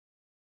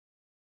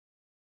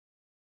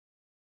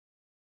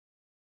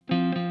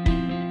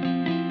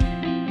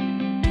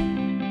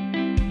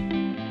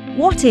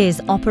What is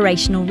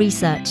operational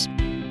research?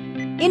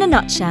 In a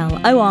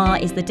nutshell, OR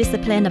is the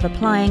discipline of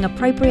applying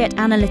appropriate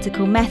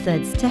analytical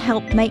methods to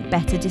help make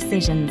better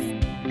decisions.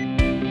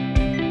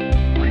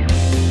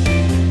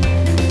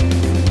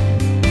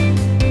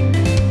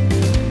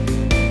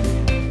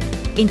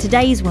 In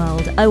today's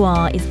world,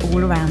 OR is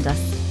all around us.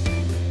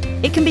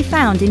 It can be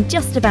found in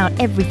just about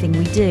everything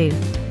we do.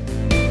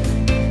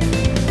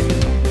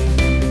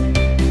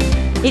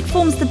 It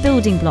forms the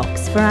building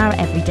blocks for our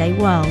everyday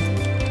world,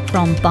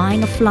 from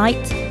buying a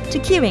flight to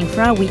queuing for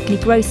our weekly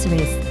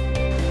groceries.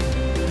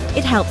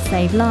 It helps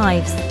save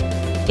lives.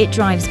 It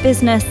drives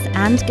business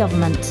and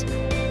government.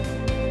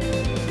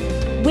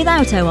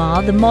 Without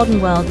OR, the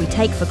modern world we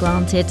take for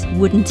granted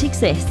wouldn't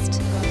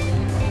exist.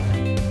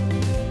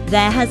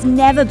 There has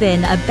never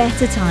been a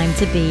better time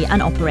to be an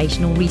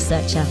operational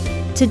researcher.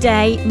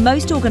 Today,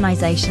 most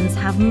organisations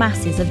have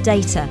masses of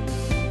data.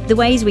 The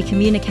ways we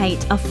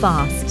communicate are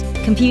fast.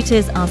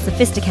 Computers are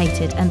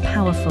sophisticated and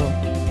powerful.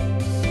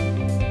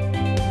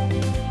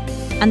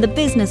 And the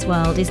business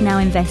world is now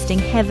investing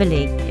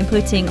heavily in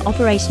putting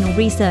operational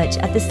research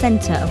at the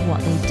centre of what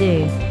they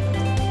do.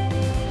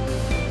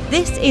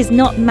 This is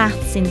not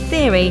maths in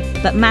theory,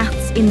 but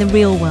maths in the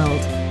real world,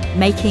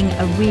 making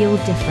a real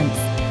difference.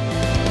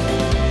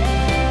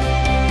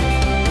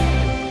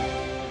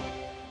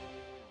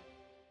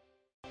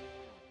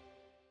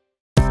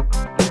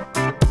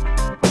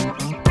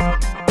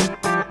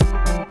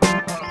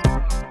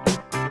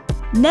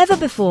 Never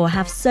before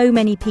have so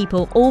many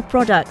people or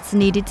products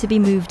needed to be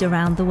moved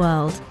around the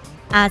world.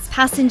 As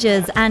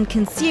passengers and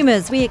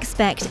consumers, we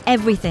expect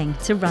everything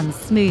to run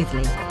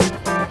smoothly.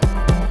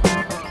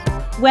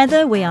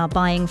 Whether we are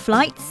buying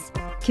flights,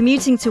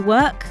 commuting to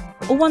work,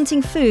 or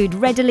wanting food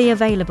readily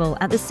available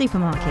at the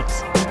supermarket.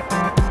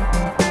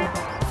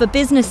 For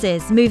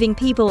businesses, moving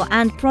people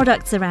and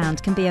products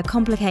around can be a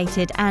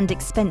complicated and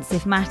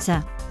expensive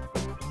matter.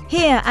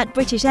 Here at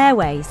British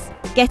Airways,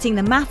 getting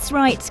the maths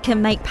right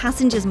can make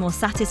passengers more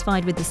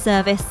satisfied with the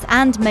service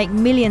and make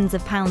millions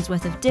of pounds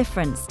worth of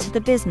difference to the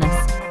business.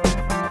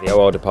 The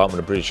OR department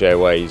of British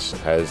Airways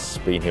has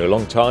been here a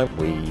long time.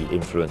 We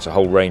influence a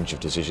whole range of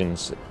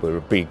decisions. We're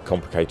a big,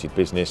 complicated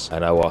business,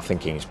 and OR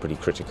thinking is pretty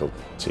critical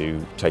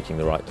to taking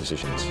the right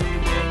decisions.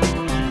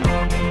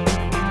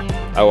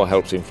 OR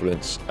helps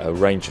influence a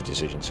range of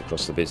decisions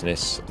across the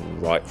business,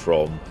 right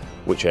from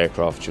which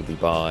aircraft should we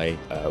buy,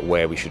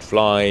 where we should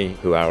fly,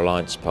 who our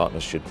alliance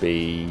partners should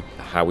be,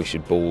 how we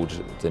should board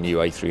the new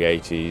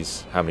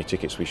A380s, how many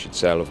tickets we should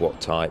sell of what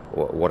type,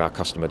 what our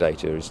customer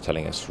data is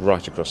telling us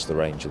right across the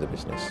range of the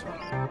business.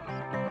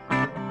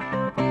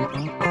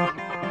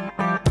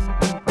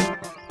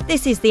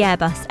 This is the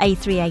Airbus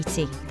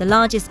A380, the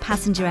largest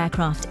passenger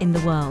aircraft in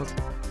the world.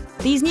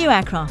 These new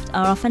aircraft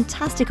are a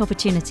fantastic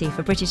opportunity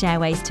for British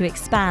Airways to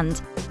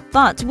expand,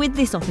 but with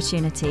this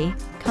opportunity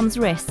comes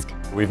risk.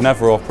 We've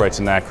never operated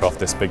an aircraft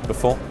this big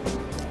before,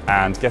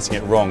 and getting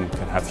it wrong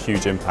can have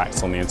huge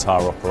impacts on the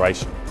entire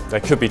operation. There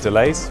could be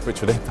delays which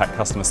would impact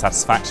customer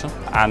satisfaction,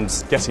 and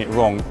getting it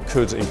wrong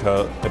could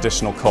incur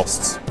additional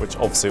costs which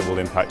obviously will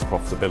impact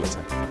profitability.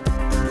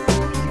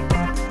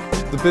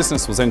 The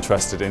business was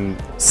interested in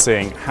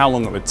seeing how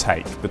long it would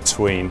take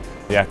between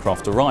the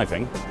aircraft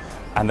arriving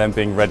and then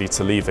being ready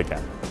to leave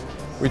again.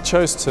 We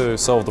chose to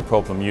solve the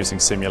problem using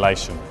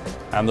simulation,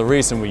 and the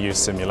reason we used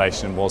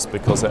simulation was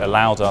because it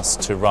allowed us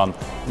to run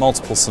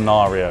multiple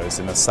scenarios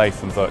in a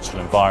safe and virtual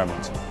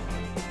environment.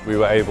 We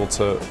were able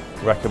to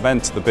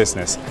recommend to the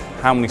business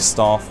how many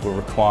staff were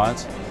required,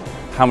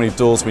 how many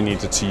doors we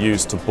needed to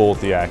use to board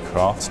the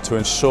aircraft to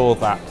ensure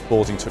that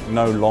boarding took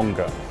no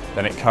longer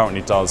than it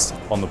currently does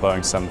on the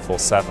Boeing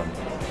 747,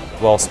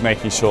 whilst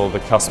making sure the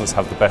customers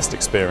have the best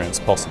experience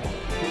possible.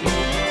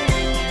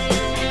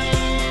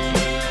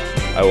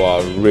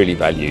 OR really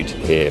valued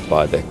here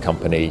by the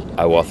company.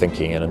 OR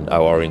thinking and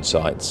OR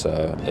insights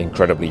are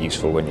incredibly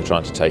useful when you're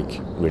trying to take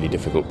really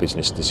difficult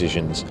business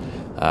decisions.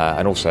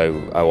 And also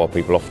OR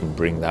people often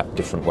bring that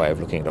different way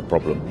of looking at a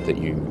problem that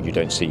you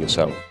don't see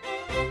yourself.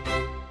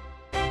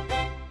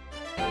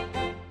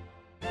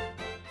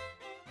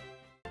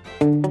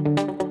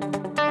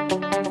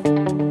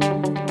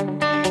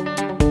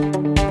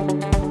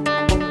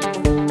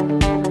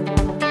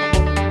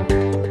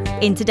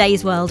 In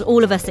today's world,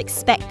 all of us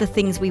expect the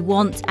things we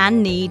want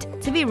and need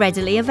to be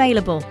readily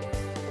available.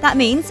 That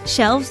means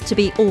shelves to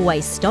be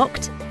always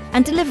stocked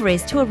and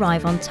deliveries to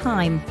arrive on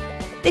time.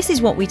 This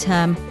is what we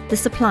term the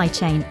supply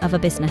chain of a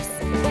business.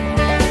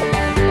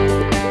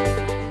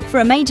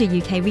 For a major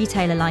UK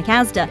retailer like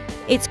Asda,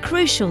 it's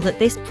crucial that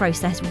this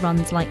process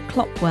runs like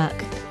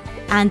clockwork.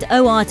 And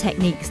OR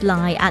techniques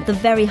lie at the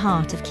very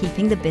heart of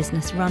keeping the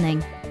business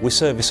running. We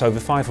service over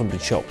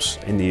 500 shops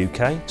in the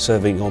UK,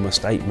 serving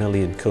almost 8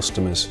 million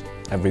customers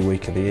every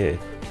week of the year.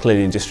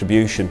 Clearly in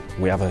distribution,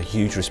 we have a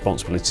huge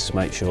responsibility to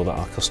make sure that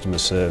our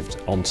customers are served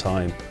on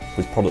time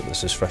with product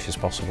that's as fresh as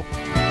possible.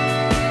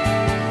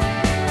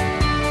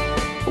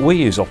 We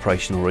use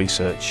operational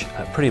research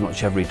pretty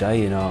much every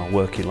day in our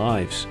working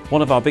lives.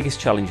 One of our biggest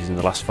challenges in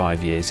the last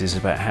 5 years is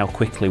about how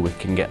quickly we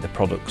can get the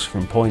products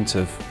from point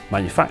of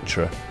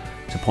manufacturer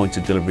to point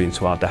of delivery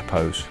into our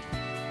depots.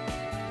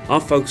 Our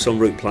focus on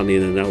route planning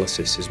and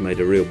analysis has made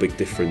a real big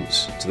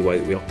difference to the way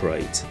that we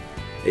operate.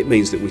 It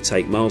means that we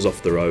take miles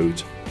off the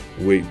road,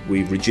 we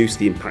reduce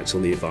the impact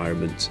on the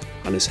environment,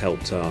 and has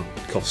helped our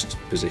cost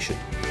position.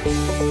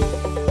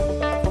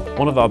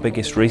 One of our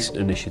biggest recent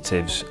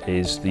initiatives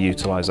is the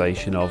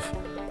utilisation of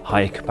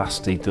higher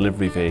capacity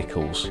delivery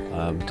vehicles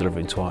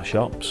delivering to our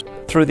shops.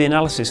 Through the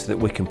analysis that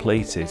we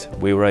completed,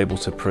 we were able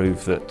to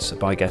prove that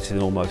by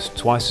getting almost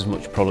twice as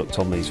much product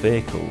on these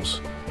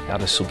vehicles, it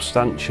had a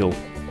substantial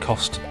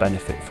cost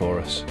benefit for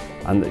us,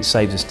 and it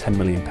saves us £10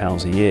 million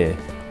a year,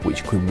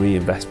 which we can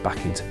reinvest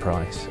back into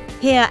price.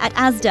 Here at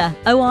Asda,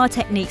 OR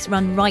techniques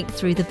run right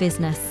through the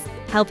business,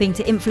 helping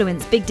to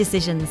influence big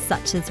decisions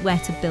such as where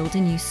to build a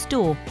new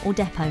store or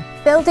depot.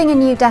 Building a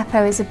new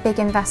depot is a big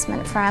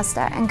investment for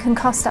Asda and can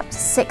cost up to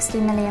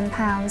 £60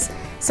 million,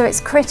 so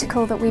it's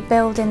critical that we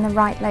build in the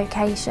right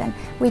location.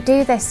 We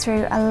do this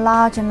through a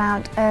large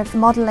amount of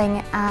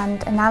modelling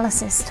and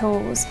analysis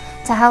tools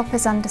to help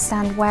us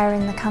understand where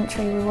in the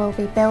country we will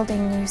be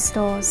building new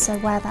stores, so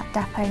where that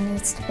depot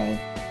needs to be.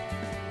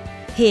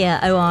 Here,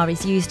 OR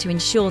is used to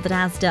ensure that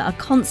Asda are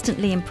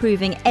constantly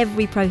improving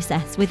every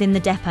process within the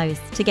depots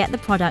to get the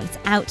products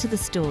out to the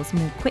stores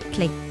more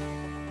quickly.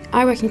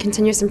 I work in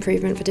continuous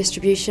improvement for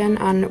distribution,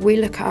 and we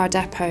look at our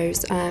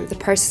depots, the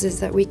processes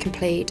that we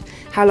complete,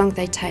 how long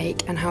they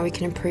take and how we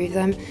can improve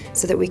them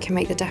so that we can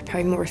make the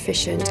depot more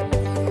efficient.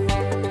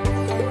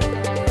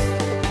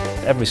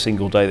 Every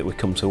single day that we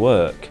come to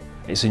work,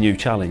 it's a new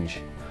challenge,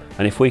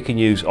 and if we can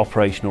use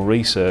operational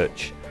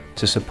research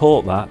to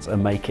support that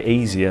and make it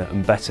easier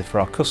and better for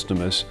our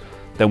customers,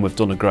 then we've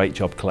done a great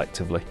job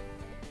collectively.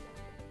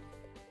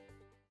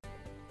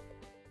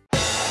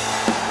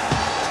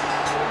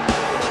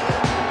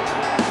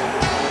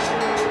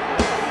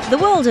 The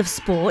world of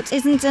sport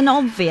isn't an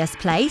obvious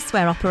place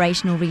where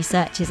operational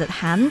research is at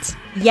hand,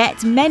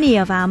 yet many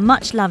of our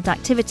much-loved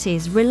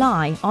activities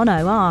rely on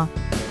OR.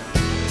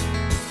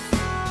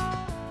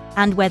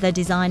 And whether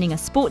designing a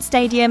sports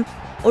stadium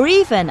or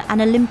even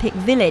an Olympic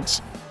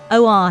village,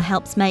 OR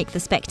helps make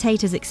the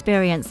spectator's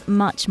experience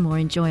much more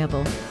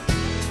enjoyable.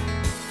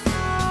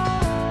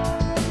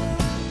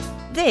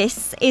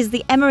 This is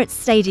the Emirates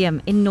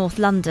Stadium in North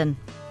London,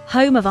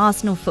 home of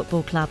Arsenal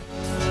Football Club.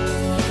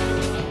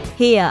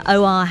 Here,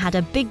 OR had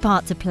a big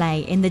part to play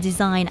in the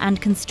design and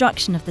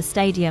construction of the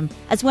stadium,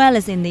 as well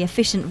as in the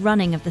efficient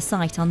running of the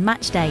site on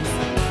match days.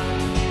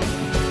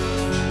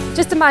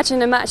 Just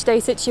imagine a match day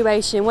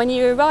situation. When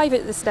you arrive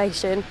at the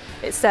station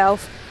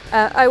itself,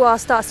 OR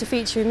starts to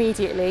feature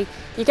immediately.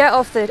 You get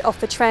off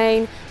the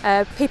train,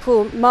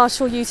 people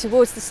marshal you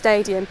towards the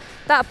stadium.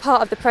 That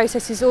part of the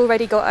process has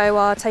already got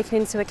OR taken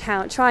into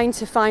account, trying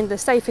to find the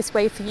safest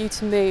way for you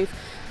to move.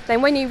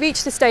 Then when you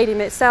reach the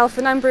stadium itself,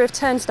 the number of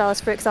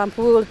turnstiles, for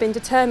example, will have been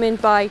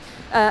determined by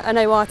an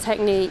OR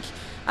technique.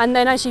 And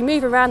then as you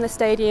move around the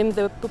stadium,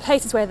 the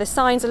places where the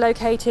signs are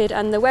located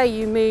and the way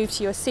you move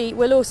to your seat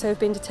will also have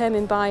been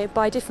determined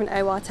by different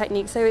OR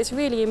techniques. So it's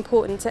really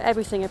important to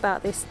everything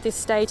about this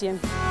stadium.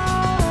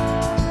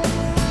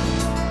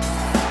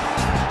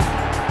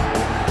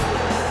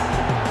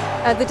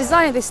 The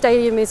design of this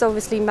stadium is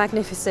obviously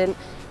magnificent.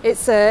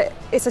 It's a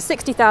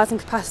 60,000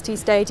 capacity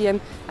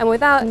stadium, and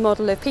without a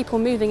model of people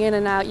moving in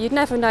and out, you'd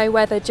never know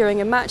whether during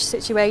a match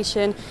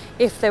situation,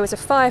 if there was a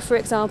fire for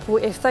example,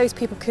 if those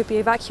people could be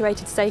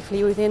evacuated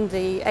safely within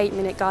the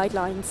 8-minute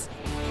guidelines.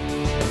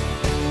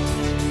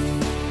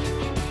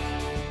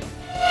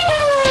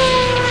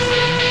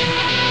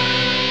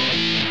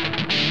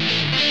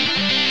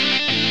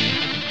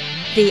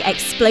 The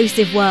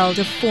explosive world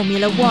of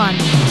Formula One.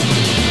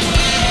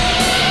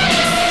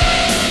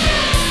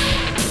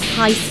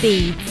 High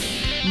speeds,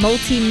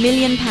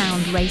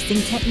 multi-million-pound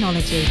racing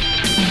technology.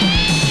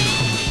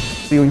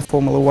 In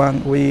Formula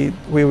One, we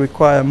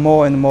require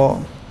more and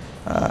more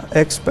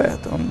expert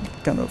on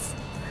kind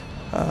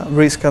of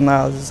risk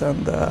analysis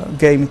and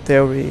game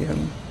theory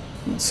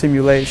and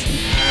simulation.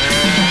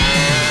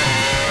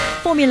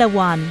 Formula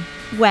One,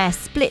 where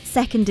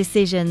split-second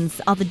decisions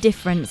are the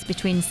difference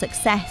between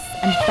success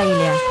and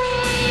failure.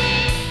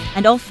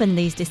 And often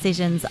these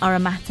decisions are a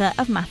matter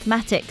of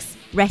mathematics,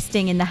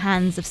 resting in the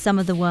hands of some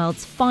of the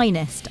world's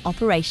finest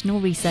operational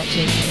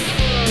researchers.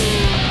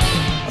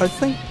 I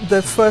think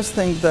the first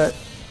thing that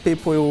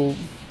people will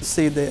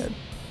see the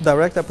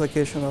direct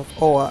application of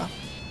OR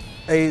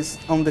is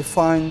on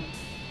define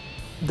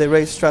the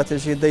race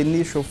strategy, the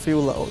initial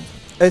fuel load,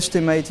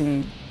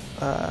 estimating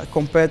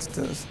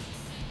competitors'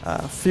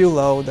 fuel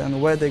load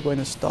and where they're going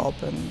to stop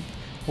and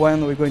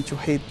when we're going to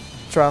hit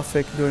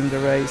traffic during the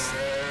race,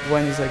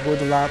 when is a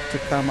good lap to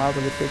come out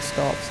of the pit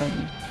stops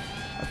and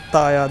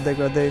tire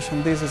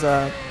degradation. This is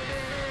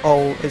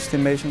all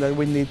estimation that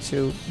we need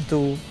to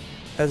do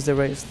as the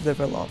race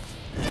develops.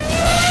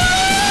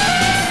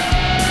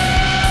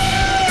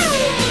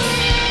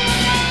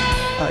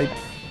 I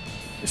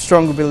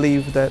strongly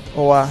believe that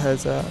OR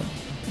has a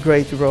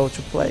great role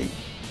to play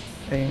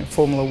in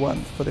Formula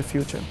One for the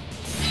future.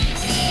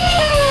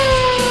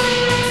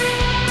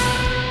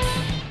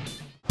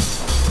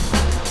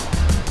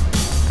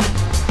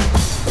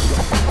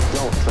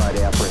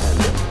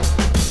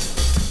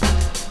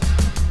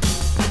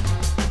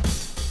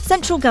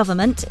 Central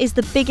government is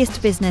the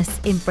biggest business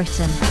in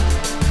Britain.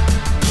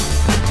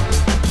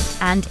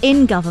 And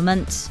in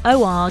government,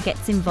 OR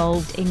gets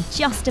involved in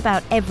just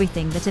about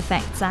everything that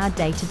affects our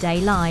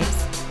day-to-day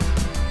lives.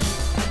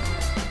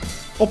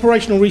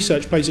 Operational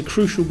research plays a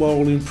crucial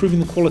role in improving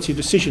the quality of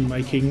decision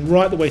making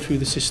right the way through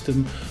the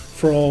system,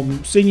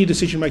 from senior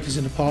decision makers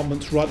in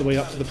departments right the way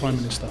up to the Prime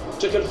Minister.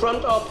 To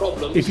confront our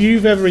problems. If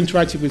you've ever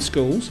interacted with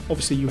schools,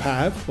 obviously you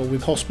have, or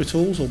with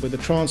hospitals or with the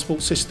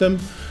transport system,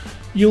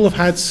 you'll have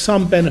had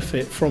some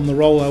benefit from the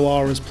role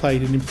OR has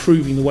played in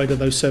improving the way that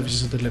those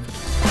services are delivered.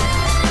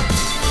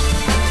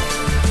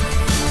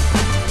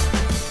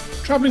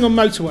 Travelling on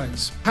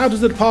motorways. How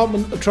does the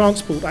Department of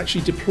Transport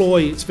actually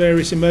deploy its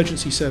various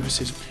emergency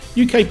services?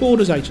 UK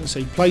Borders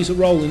Agency plays a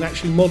role in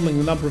actually modelling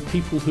the number of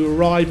people who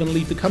arrive and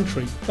leave the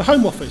country. The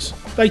Home Office,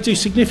 they do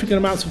significant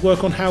amounts of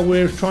work on how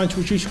we're trying to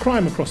reduce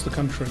crime across the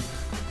country.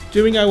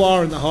 Doing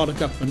OR in the heart of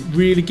government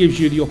really gives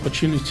you the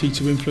opportunity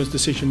to influence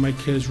decision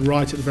makers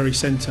right at the very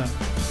centre.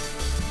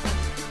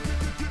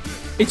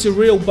 It's a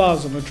real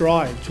buzz and a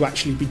drive to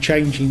actually be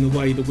changing the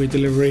way that we're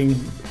delivering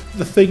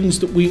the things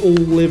that we all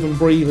live and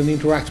breathe and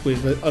interact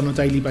with on a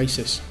daily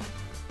basis.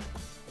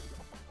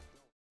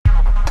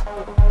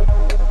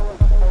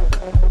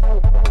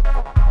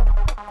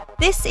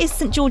 This is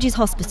St George's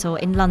Hospital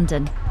in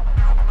London.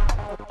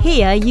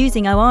 Here,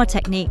 using OR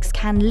techniques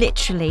can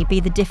literally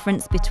be the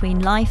difference between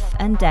life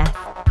and death.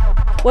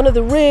 One of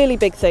the really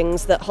big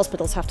things that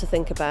hospitals have to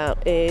think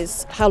about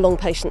is how long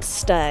patients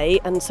stay,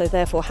 and so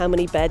therefore how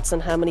many beds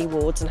and how many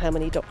wards and how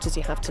many doctors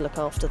you have to look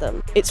after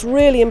them. It's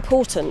really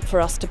important for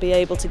us to be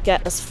able to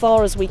get as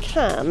far as we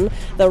can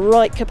the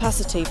right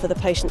capacity for the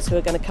patients who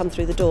are going to come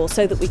through the door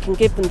so that we can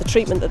give them the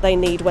treatment that they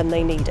need when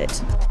they need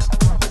it.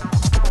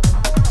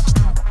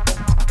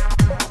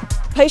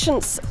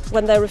 Patients,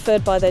 when they're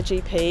referred by their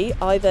GP,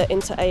 either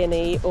into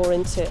A&E or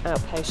into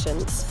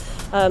outpatients,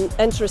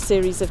 enter a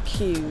series of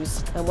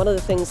queues, and one of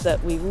the things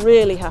that we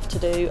really have to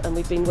do, and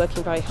we've been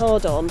working very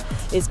hard on,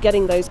 is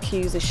getting those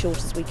queues as short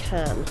as we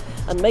can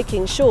and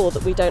making sure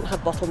that we don't have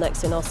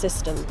bottlenecks in our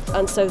system.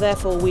 And so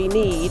therefore we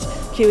need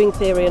queuing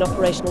theory and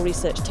operational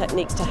research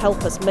techniques to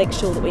help us make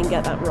sure that we can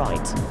get that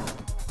right.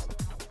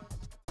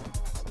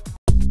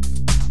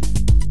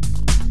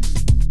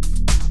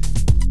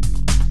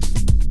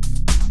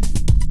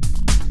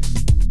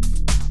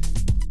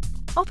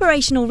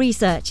 Operational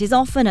research is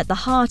often at the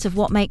heart of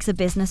what makes a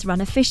business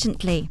run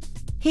efficiently.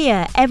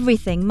 Here,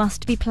 everything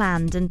must be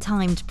planned and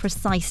timed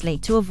precisely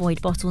to avoid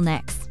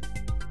bottlenecks.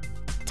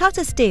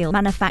 Tata Steel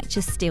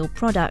manufactures steel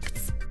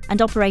products,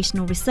 and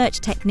operational research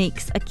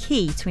techniques are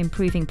key to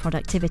improving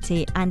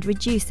productivity and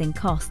reducing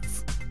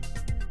costs.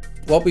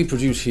 What we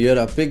produce here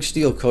are big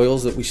steel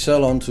coils that we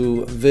sell on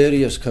to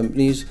various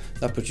companies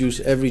that produce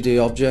everyday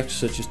objects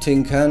such as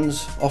tin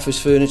cans,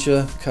 office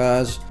furniture,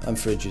 cars and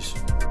fridges.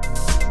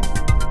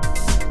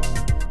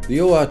 The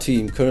OR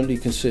team currently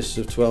consists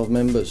of 12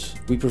 members.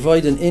 We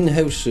provide an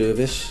in-house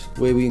service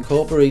where we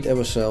incorporate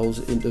ourselves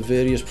into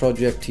various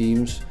project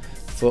teams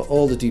for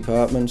all the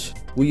departments.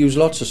 We use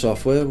lots of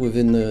software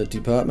within the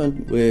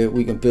department where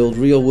we can build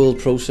real-world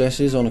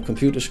processes on a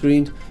computer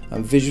screen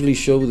and visually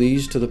show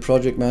these to the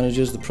project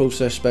managers, the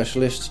process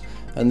specialists,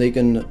 and they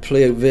can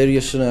play out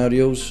various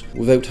scenarios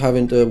without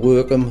having to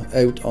work them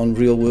out on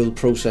real-world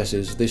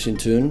processes. This in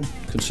turn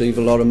can save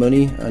a lot of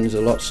money and is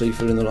a lot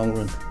safer in the long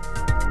run.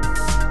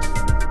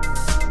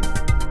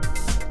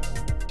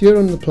 Here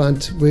on the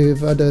plant we've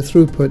had a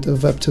throughput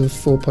of up to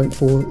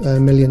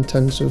 4.4 million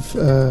tonnes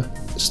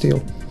of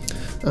steel,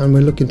 and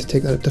we're looking to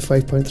take that up to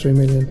 5.3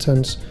 million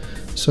tonnes.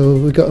 So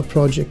we've got a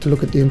project to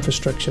look at the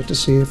infrastructure to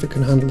see if it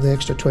can handle the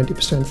extra 20%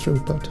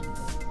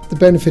 throughput. The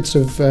benefits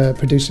of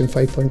producing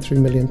 5.3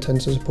 million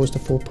tonnes as opposed to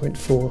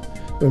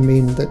 4.4 will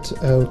mean that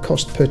our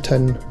cost per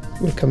tonne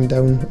will come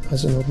down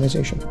as an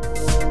organisation.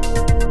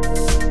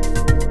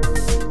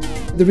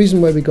 The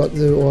reason why we got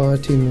the OR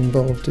team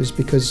involved is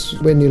because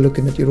when you're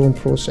looking at your own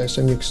process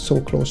and you're so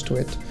close to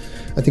it,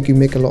 I think you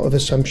make a lot of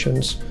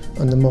assumptions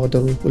and the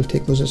model will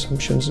take those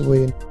assumptions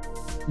away.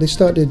 They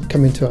started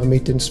coming to our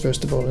meetings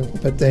first of all,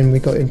 but then we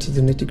got into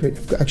the nitty-gritty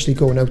of actually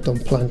going out on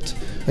plant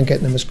and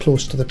getting them as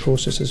close to the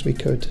process as we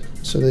could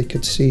so they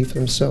could see for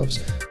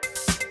themselves.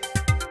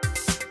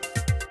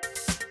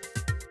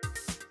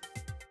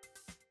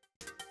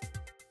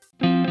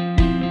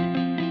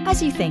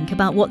 As you think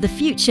about what the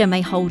future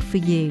may hold for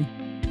you,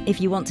 if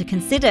you want to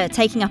consider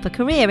taking up a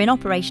career in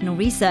operational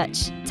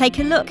research, take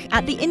a look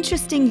at the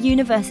interesting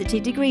university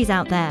degrees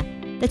out there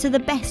that are the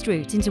best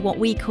route into what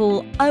we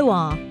call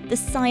OR, the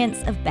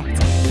science of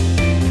better.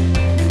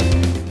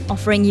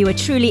 Offering you a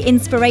truly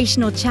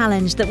inspirational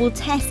challenge that will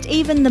test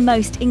even the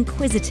most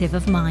inquisitive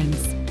of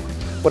minds.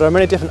 Well, there are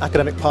many different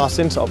academic paths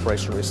into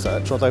operational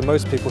research, although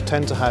most people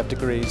tend to have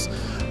degrees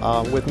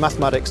with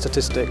mathematics,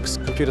 statistics,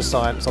 computer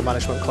science or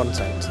management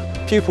content.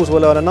 Pupils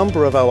will learn a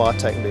number of OR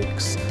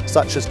techniques,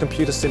 such as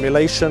computer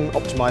simulation,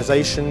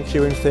 optimization,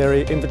 queuing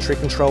theory, inventory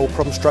control,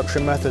 problem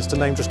structuring methods, to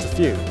name just a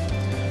few.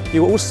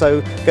 You will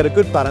also get a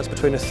good balance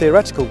between the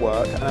theoretical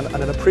work and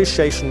an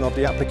appreciation of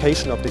the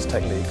application of these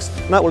techniques.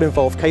 And that will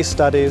involve case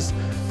studies,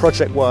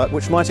 project work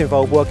which might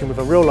involve working with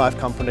a real-life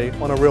company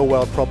on a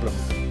real-world problem.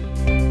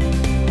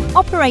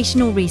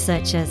 Operational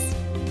researchers,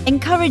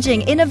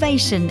 encouraging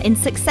innovation in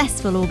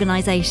successful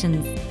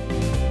organisations.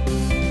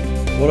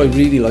 What I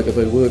really like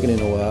about working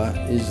in OR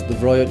is the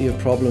variety of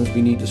problems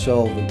we need to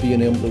solve and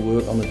being able to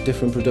work on the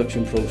different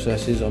production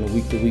processes on a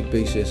week-to-week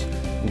basis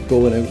and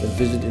going out and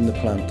visiting the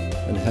plant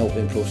and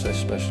helping process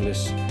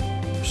specialists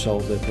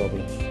solve their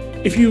problems.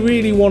 If you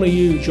really want to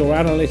use your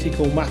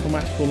analytical,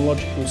 mathematical and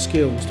logical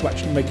skills to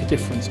actually make a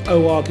difference,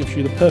 OR gives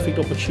you the perfect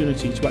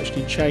opportunity to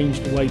actually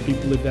change the way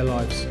people live their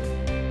lives.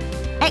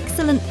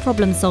 Excellent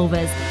problem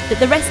solvers that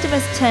the rest of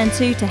us turn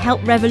to help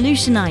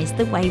revolutionise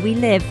the way we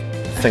live.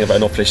 The thing about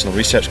an operational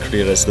research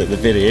career is that the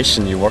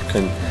variation you work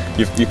in,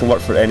 you can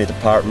work for any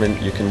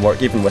department, you can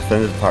work even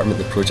within the department,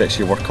 the projects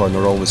you work on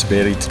are always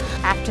varied.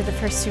 After the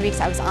first 2 weeks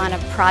I was on a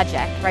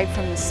project right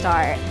from the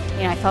start.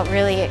 You know, I felt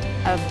really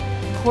an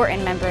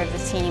important member of the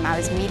team. I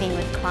was meeting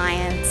with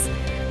clients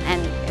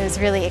and it was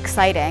really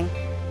exciting.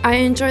 I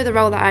enjoy the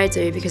role that I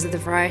do because of the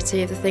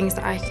variety of the things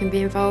that I can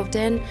be involved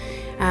in.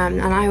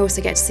 And I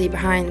also get to see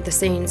behind the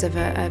scenes of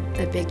a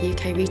big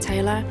UK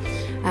retailer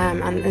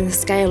and the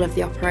scale of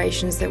the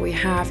operations that we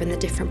have and the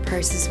different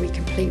processes we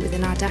complete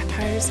within our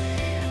depots.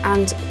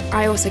 And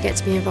I also get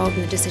to be involved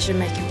in the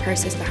decision-making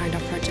process behind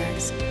our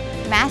projects.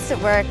 Maths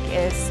at work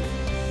is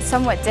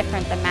somewhat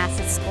different than maths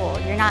at school.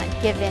 You're not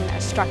given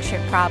a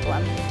structured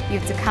problem. You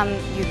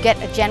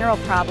get a general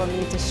problem,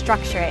 you have to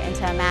structure it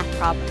into a math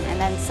problem and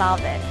then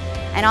solve it.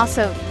 And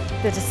also,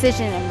 the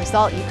decision and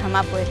result you come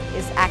up with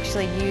is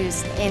actually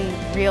used in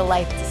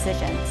real-life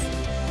decisions.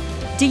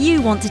 Do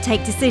you want to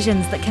take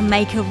decisions that can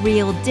make a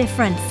real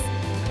difference?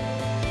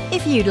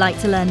 If you'd like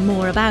to learn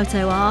more about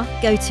OR,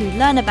 go to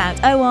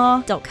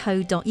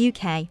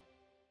learnaboutor.co.uk.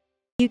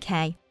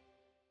 UK.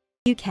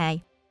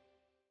 UK.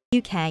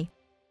 UK.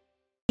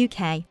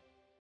 UK.